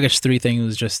the Ragesh 3 thing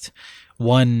was just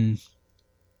one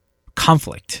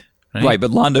conflict, right? Right,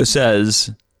 but Londo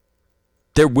says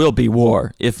there will be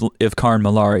war if Karn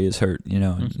Malari is hurt.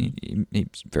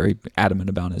 He's very adamant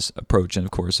about his approach, and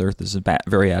of course, Earth is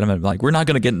very adamant. Like, we're not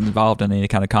going to get involved in any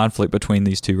kind of conflict between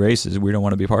these two races. We don't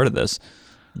want to be part of this.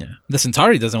 Yeah, the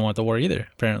Centauri doesn't want the war either,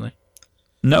 apparently.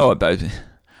 No, but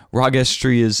Ragesh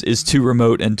 3 is too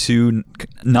remote and too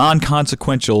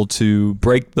non-consequential to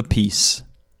break the peace.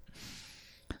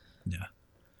 Yeah.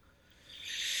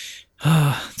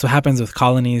 That's what happens with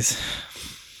colonies.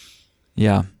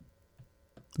 Yeah.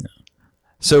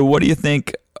 So what do you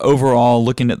think overall,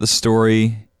 looking at the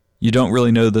story? You don't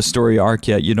really know the story arc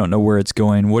yet. You don't know where it's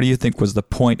going. What do you think was the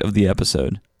point of the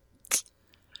episode?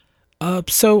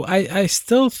 So I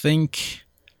still think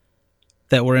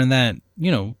that we're in that,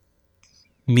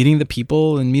 meeting the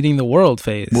people and meeting the world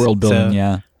phase. World building,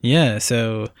 yeah. Yeah,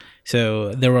 so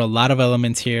there were a lot of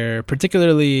elements here,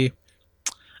 particularly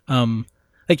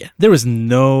there's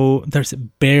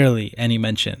barely any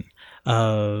mention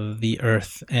of the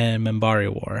Earth and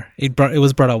Minbari War. It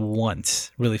was brought up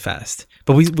once, really fast,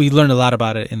 but we learned a lot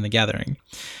about it in the Gathering.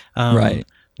 Right.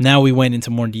 Now we went into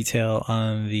more detail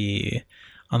on the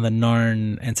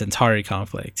Narn and Centauri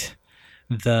conflict.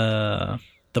 The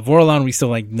Vorlon we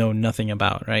still know nothing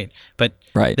about, right? But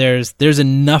right. there's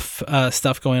enough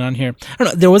stuff going on here. I don't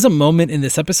know. There was a moment in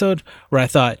this episode where I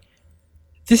thought,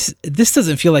 this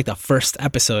doesn't feel like the first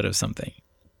episode of something.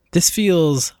 This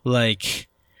feels like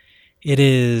it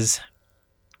is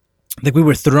like we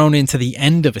were thrown into the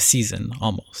end of a season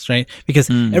almost, right? Because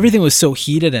everything was so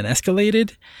heated and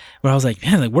escalated where I was like,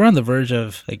 man, we're on the verge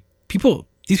of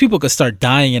these people could start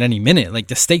dying at any minute. Like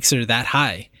the stakes are that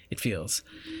high, it feels.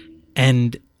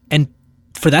 And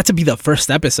for that to be the first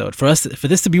episode, for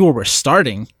this to be where we're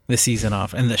starting the season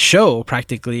off, and the show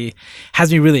practically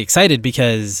has me really excited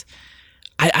because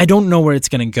I don't know where it's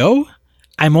going to go.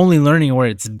 I'm only learning where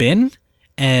it's been,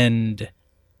 and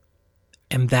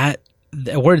that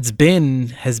where it's been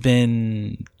has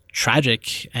been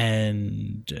tragic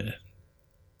and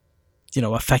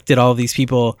affected all of these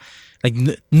people.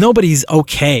 Nobody's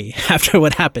okay after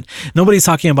what happened. Nobody's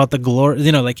talking about the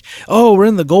glory, oh, we're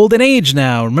in the golden age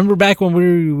now. Remember back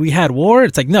when we had war?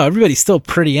 It's no, everybody's still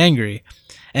pretty angry.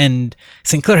 And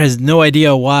Sinclair has no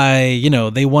idea why,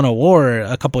 they won a war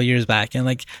a couple of years back.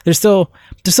 And there's still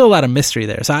a lot of mystery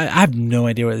there. So I have no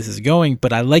idea where this is going,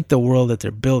 but I like the world that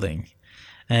they're building.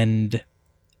 And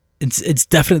it's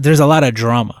definitely, there's a lot of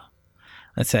drama,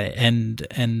 let's say. And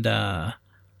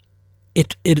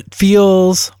it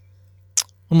feels,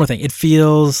 one more thing. It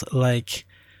feels like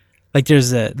there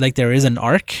is an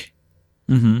arc.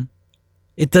 Mm-hmm.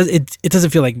 It doesn't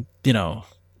feel like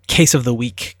case of the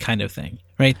week kind of thing,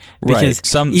 right? Because right.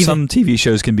 Some TV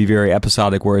shows can be very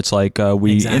episodic, where it's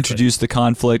we introduce the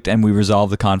conflict and we resolve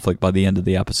the conflict by the end of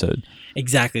the episode.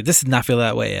 Exactly. This did not feel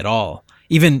that way at all.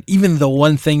 Even the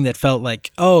one thing that felt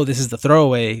like, oh, this is the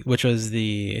throwaway, which was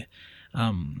the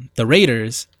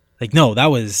Raiders. No, that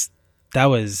was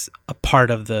a part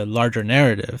of the larger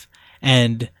narrative,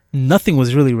 and nothing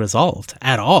was really resolved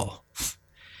at all.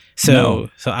 So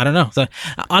I don't know. So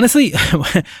honestly,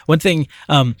 one thing,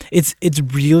 it's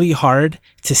really hard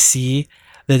to see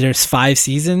that there's 5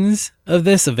 seasons of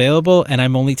this available, and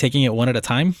I'm only taking it one at a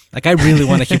time. I really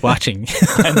want to keep watching.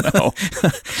 I know.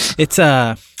 It's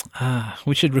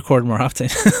we should record more often.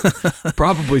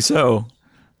 Probably so.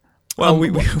 Well,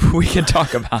 we can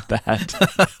talk about that.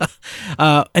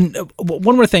 And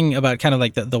one more thing about kind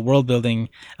of the world building.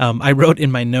 I wrote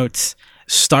in my notes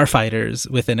Starfighters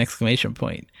with an exclamation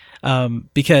point,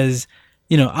 because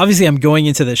obviously I'm going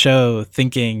into the show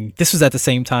thinking this was at the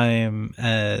same time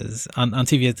as on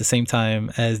TV at the same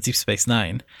time as Deep Space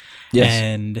Nine. Yes.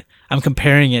 And I'm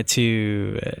comparing it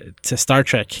to Star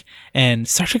Trek, and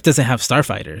Star Trek doesn't have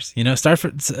starfighters.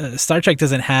 Star Trek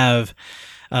doesn't have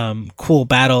cool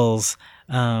battles.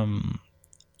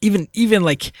 Even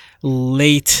like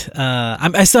late.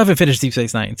 I still haven't finished Deep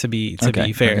Space Nine to be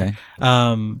fair.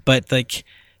 Okay. But like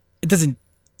it doesn't.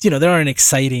 There aren't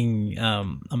exciting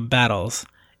battles.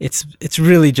 It's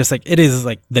really just like it is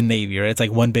like the Navy, right? It's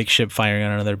like one big ship firing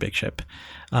on another big ship,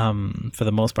 for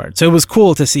the most part. So it was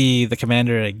cool to see the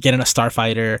commander get in a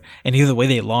starfighter, and either the way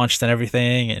they launched and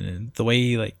everything, and the way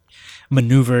he like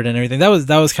maneuvered and everything. That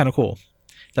was kind of cool.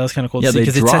 That was kind of cool. Yeah, to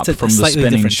see, they dropped from the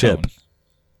spinning ship. Tone.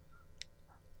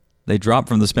 They dropped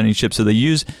from the spinning ship, so they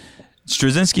use.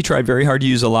 Straczynski tried very hard to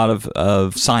use a lot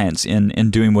of science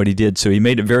in doing what he did. So he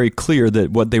made it very clear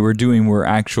that what they were doing were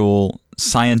actual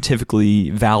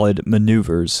scientifically valid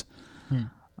maneuvers.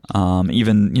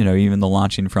 Even the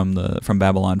launching from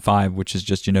Babylon 5, which is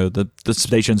just the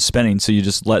station spinning, so you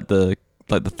just let the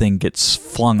thing get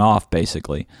flung off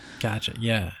basically. Gotcha.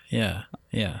 Yeah.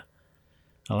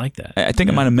 I like that. I think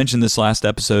I might have mentioned this last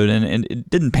episode, and it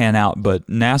didn't pan out, but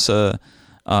NASA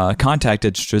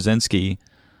contacted Straczynski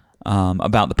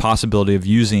about the possibility of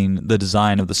using the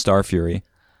design of the Star Fury.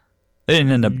 They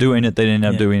didn't end up doing it. They didn't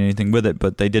end up doing anything with it,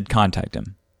 but they did contact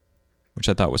him, which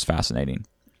I thought was fascinating.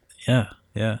 Yeah.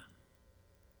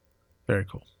 Very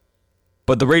cool.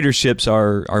 But the Raider ships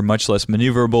are much less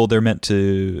maneuverable. They're meant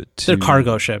to they're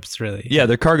cargo ships, really. Yeah,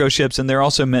 they're cargo ships, and they're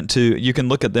also meant to. You can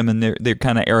look at them, and they're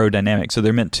kind of aerodynamic, so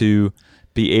they're meant to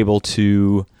be able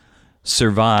to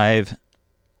survive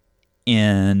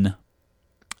in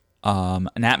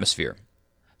an atmosphere.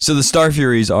 So the Star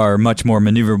Furies are much more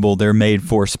maneuverable. They're made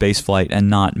for spaceflight and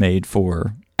not made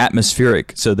for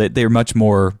atmospheric. So that they're much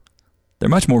more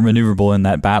maneuverable in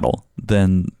that battle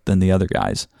than the other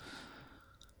guys.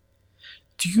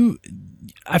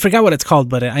 I forgot what it's called,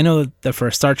 but I know that for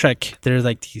Star Trek, there's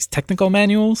like these technical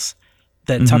manuals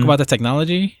that talk about the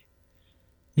technology.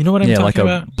 You know what I'm talking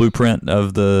about? Yeah, like a blueprint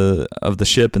of the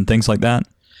ship and things like that.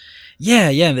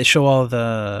 Yeah. They show all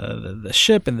the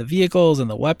ship and the vehicles and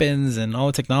the weapons and all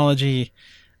the technology,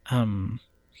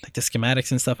 like the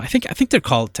schematics and stuff. I think they're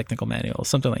called technical manuals,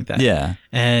 something like that. Yeah.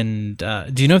 And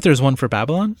do you know if there's one for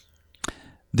Babylon?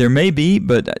 There may be,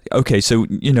 but okay. So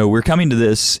we're coming to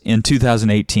this in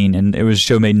 2018, and it was a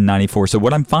show made in '94. So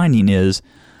what I'm finding is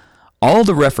all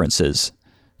the references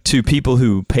to people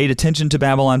who paid attention to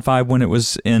Babylon 5 when it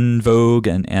was in vogue,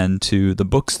 and to the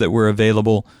books that were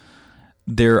available.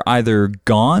 They're either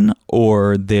gone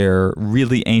or they're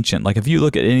really ancient. Like if you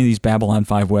look at any of these Babylon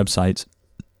 5 websites,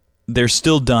 they're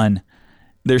still done.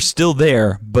 They're still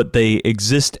there, but they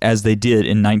exist as they did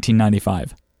in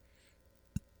 1995.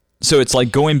 So it's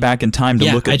like going back in time to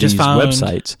look at these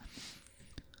websites.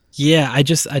 Yeah, I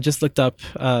just looked up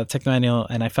Tech Manual,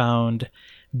 and I found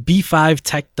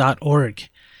b5tech.org,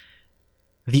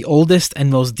 the oldest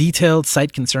and most detailed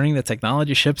site concerning the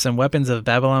technology, ships, and weapons of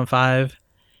Babylon 5.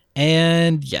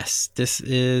 And yes, this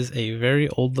is a very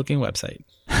old-looking website.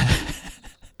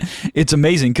 It's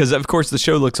amazing because, of course, the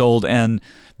show looks old,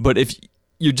 but if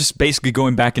you're just basically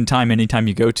going back in time anytime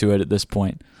you go to it at this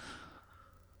point.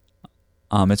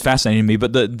 It's fascinating to me.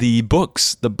 But the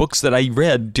books that I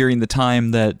read during the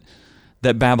time that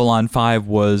Babylon 5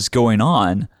 was going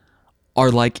on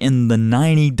are like in the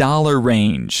 $90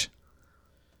 range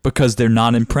because they're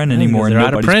not in print anymore and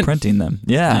nobody's printing them.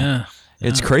 Yeah.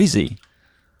 It's crazy.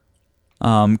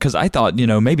 Because I thought,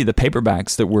 maybe the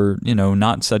paperbacks that were,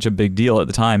 not such a big deal at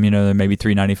the time, they're maybe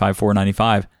 $3.95,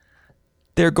 $4.95.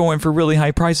 They're going for really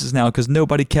high prices now because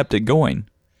nobody kept it going.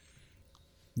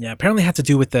 Yeah, apparently it had to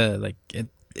do with it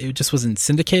just wasn't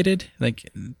syndicated.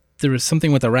 Like there was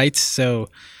something with the rights, so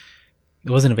it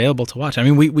wasn't available to watch. I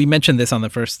mean, we mentioned this on the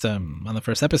first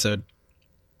episode.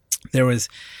 There's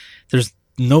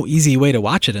no easy way to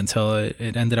watch it until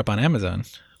it ended up on Amazon.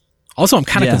 Also, I'm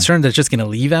kind of concerned that it's just going to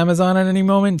leave Amazon at any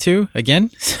moment too. Again,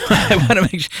 so I want to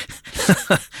make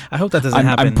sure. I hope that doesn't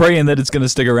happen. I'm praying that it's going to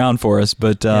stick around for us,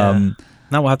 but now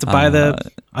we'll have to buy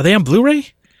Are they on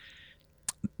Blu-ray?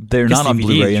 They're not on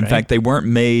Blu-ray. In fact, they weren't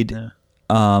made.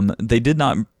 They did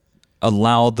not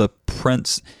allow the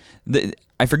prints.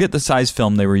 I forget the size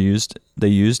film they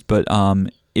used, but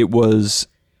it was.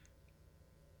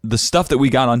 The stuff that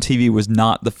we got on TV was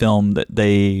not the film that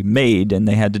they made, and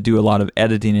they had to do a lot of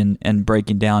editing and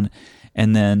breaking down.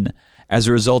 And then as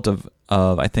a result of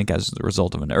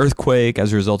an earthquake,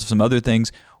 as a result of some other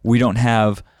things, we don't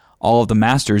have all of the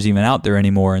masters even out there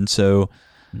anymore. And so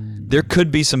there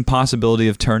could be some possibility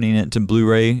of turning it to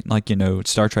Blu-ray. Like,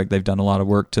 Star Trek, they've done a lot of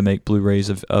work to make Blu-rays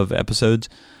of episodes.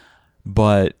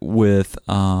 But with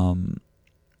Babylon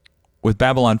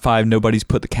 5, nobody's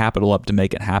put the capital up to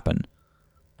make it happen.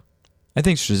 I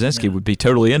think Straczynski would be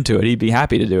totally into it. He'd be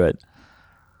happy to do it.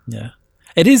 Yeah.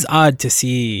 It is odd to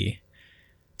see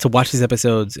to watch these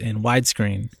episodes in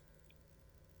widescreen.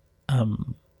 Yeah,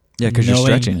 because you're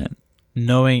stretching it.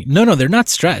 No, they're not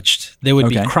stretched. They would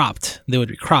Okay. be cropped. They would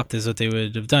be cropped is what they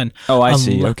would have done. Oh, I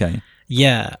see. Okay.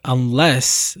 Yeah,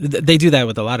 unless they do that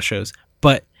with a lot of shows,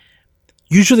 but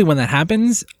usually when that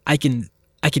happens, I can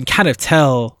kind of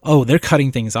tell, oh, they're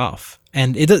cutting things off.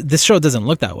 And this show doesn't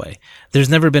look that way. There's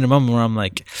never been a moment where I'm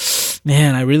like,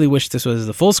 man, I really wish this was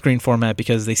the full screen format,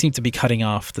 because they seem to be cutting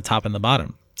off the top and the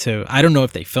bottom. So I don't know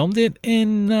if they filmed it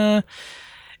in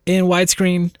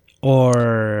widescreen,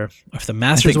 or if the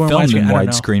masters were in filmed widescreen. in I don't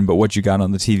know. widescreen, but what you got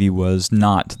on the TV was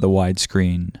not the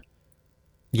widescreen.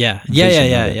 Yeah.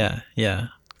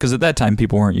 Because at that time,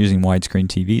 people weren't using widescreen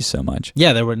TVs so much.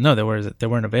 Yeah, they weren't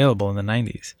available in the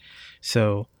 90s.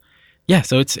 So yeah,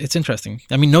 so it's interesting.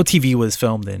 I mean, no TV was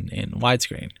filmed in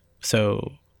widescreen,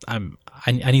 so I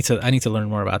need to learn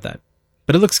more about that.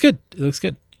 But it looks good.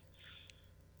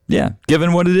 Yeah,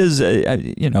 given what it is,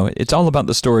 it's all about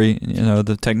the story.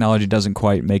 The technology doesn't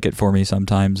quite make it for me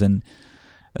sometimes, and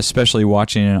especially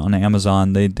watching it on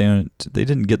Amazon, they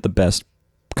didn't get the best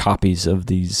copies of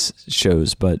these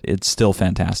shows, but it's still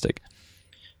fantastic.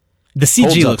 The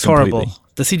CG looks horrible. completely.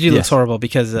 The CG looks horrible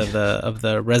because of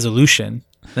the resolution,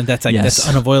 and that's that's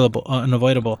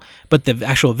unavoidable. But the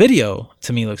actual video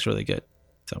to me looks really good.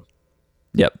 So,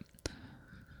 yep.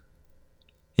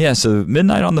 Yeah, so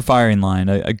Midnight on the Firing Line,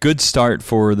 a good start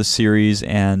for the series,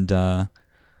 and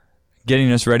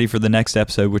getting us ready for the next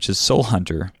episode, which is Soul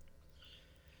Hunter.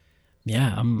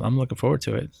 Yeah, I'm looking forward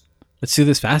to it. Let's do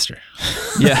this faster.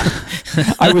 Yeah.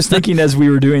 I was thinking as we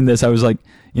were doing this, I was like,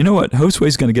 you know what?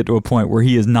 Josue's going to get to a point where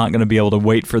he is not going to be able to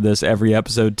wait for this every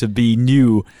episode to be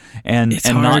new and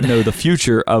not know the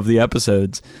future of the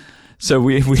episodes. So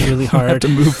we really have to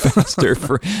move faster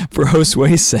for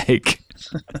Josue's sake.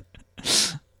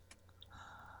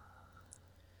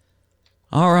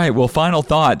 All right. Well, final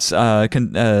thoughts.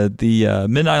 The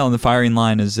Midnight on the Firing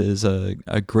Line is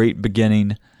a great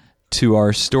beginning to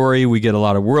our story. We get a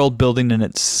lot of world building, and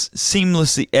it's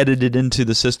seamlessly edited into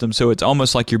the system, so it's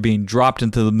almost like you're being dropped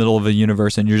into the middle of a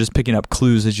universe, and you're just picking up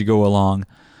clues as you go along.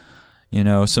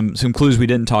 Some clues we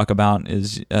didn't talk about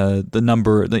is the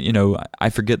number that I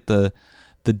forget the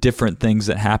different things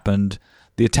that happened.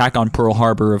 The attack on Pearl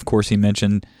Harbor, of course, he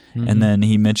mentioned, and then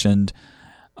he mentioned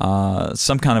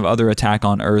some kind of other attack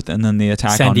on Earth, and then the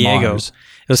attack on Mars.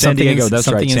 It was San Diego.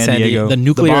 That's right. San Diego. The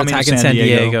nuclear attack in San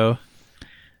Diego.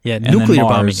 Yeah, and nuclear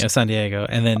bombing of San Diego,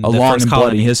 and then a long and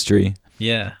bloody history.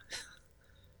 Yeah.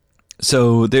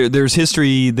 So there's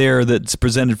history there that's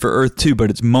presented for Earth too,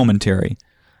 but it's momentary.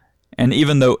 And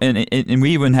even though, and we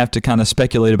even have to kind of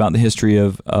speculate about the history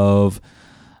of the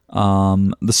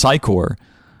Psychor,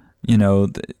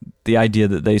 the idea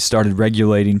that they started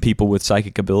regulating people with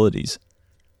psychic abilities.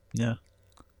 Yeah.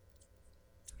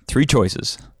 3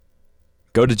 choices: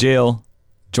 go to jail,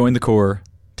 join the Corps,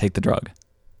 take the drug.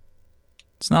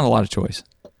 It's not a lot of choice.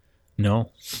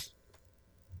 No.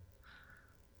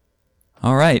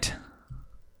 All right.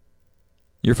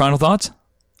 Your final thoughts?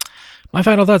 My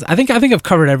final thoughts. I think I've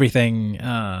covered everything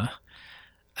I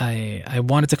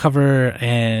wanted to cover,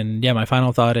 and yeah, my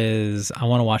final thought is I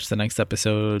want to watch the next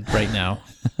episode right now.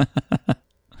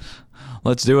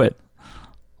 Let's do it.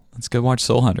 Let's go watch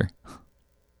Soul Hunter.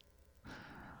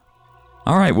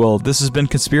 All right. Well, this has been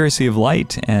Conspiracy of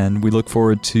Light, and we look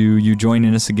forward to you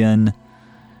joining us again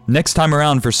next time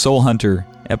around for Soul Hunter,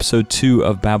 Episode 2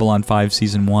 of Babylon 5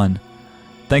 Season 1.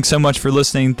 Thanks so much for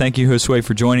listening. Thank you, Josue,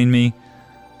 for joining me.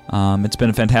 It's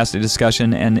been a fantastic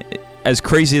discussion, and as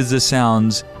crazy as this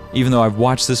sounds, even though I've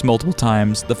watched this multiple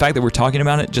times, the fact that we're talking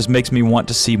about it just makes me want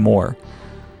to see more.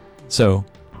 So,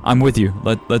 I'm with you.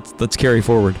 Let's carry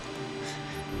forward.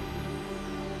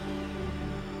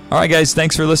 All right, guys,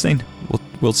 thanks for listening.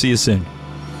 We'll see you soon.